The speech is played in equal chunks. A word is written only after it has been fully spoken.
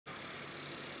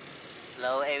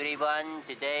Hello everyone,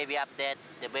 today we update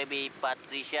the baby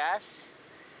Patricia's.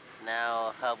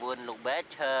 Now her wound look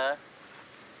better.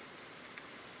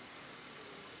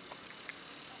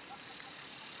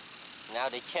 Now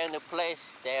they change the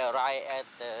place. They are right at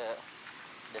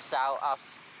the south of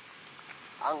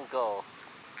Uncle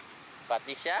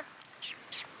Patricia.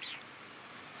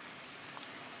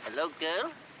 Hello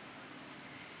girl.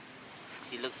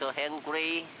 She looks so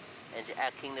hungry and she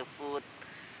asking the food.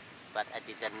 But I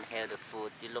didn't have the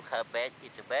food. You look her back,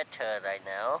 it's better right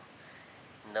now.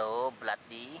 No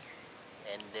bloody,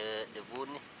 and the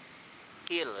wound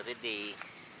healed already.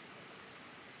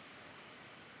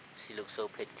 She looks so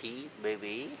pretty,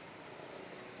 baby.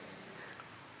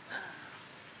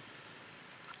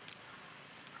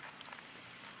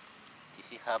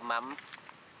 This is her mom,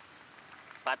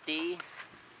 Patty.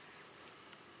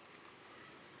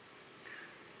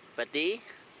 Patty.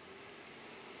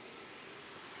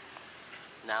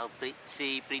 Now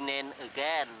she pregnant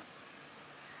again.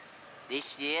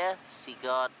 This year she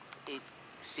got a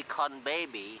second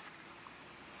baby.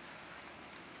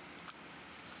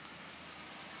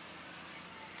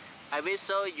 I will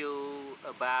show you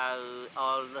about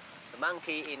all the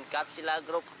monkey in Capsula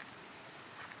group.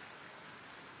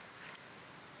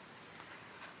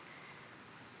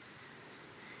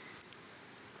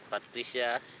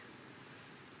 Patricia.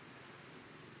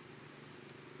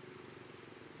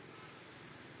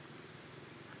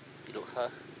 Look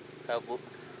her wood.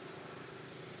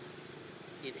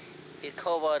 It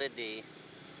covered already.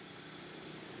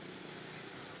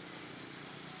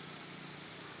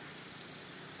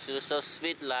 She was so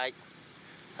sweet like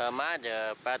her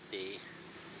mother, Patty.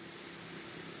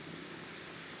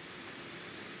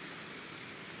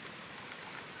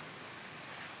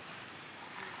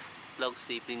 Look,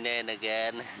 she pregnant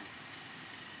again.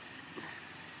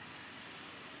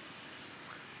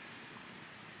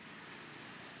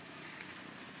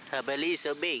 Her belly is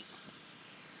so big.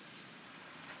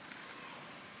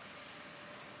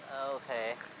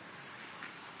 Okay.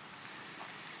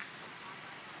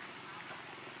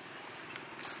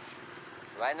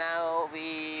 Right now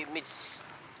we mix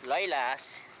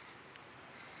Layla's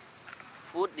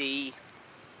foodie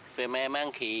female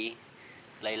monkey.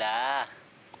 Layla,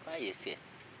 why is it?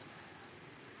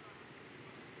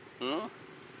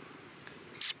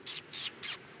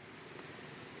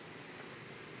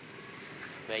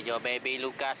 Where your baby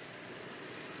Lucas?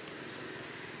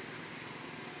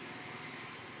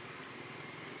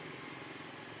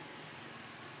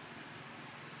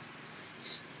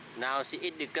 Now she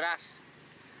eat the grass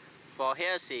for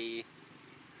healthy.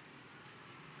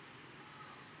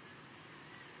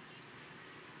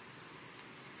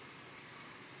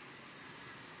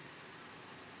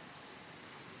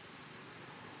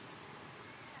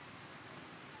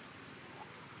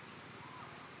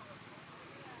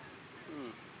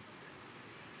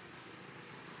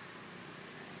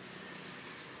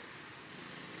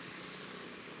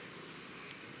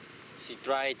 She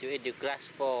tried to eat the grass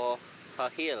for her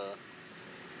heel.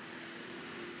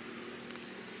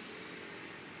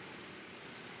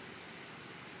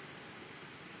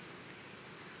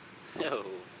 No.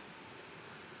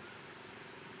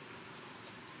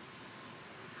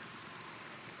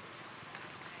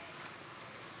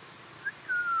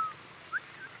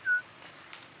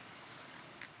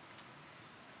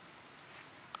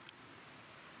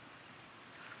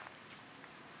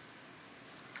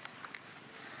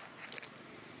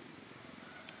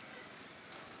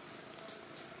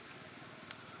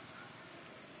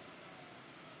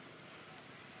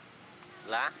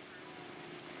 Lá.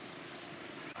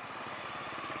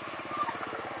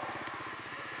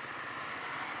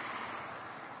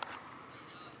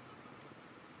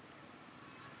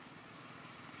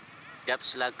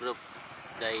 Capsula group,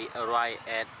 they arrive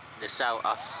at the south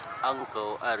of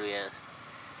Uncle area.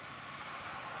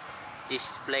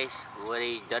 This place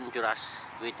very dangerous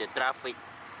with the traffic.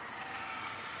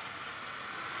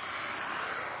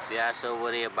 We are so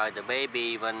worried about the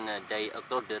baby when they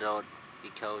cross the road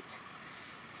because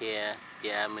here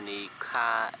there are many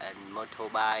car and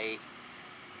motorbike.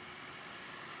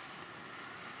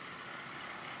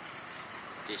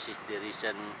 This is the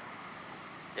reason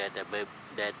that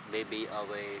that baby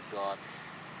always got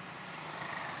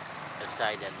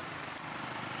excited.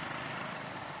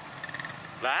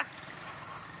 What?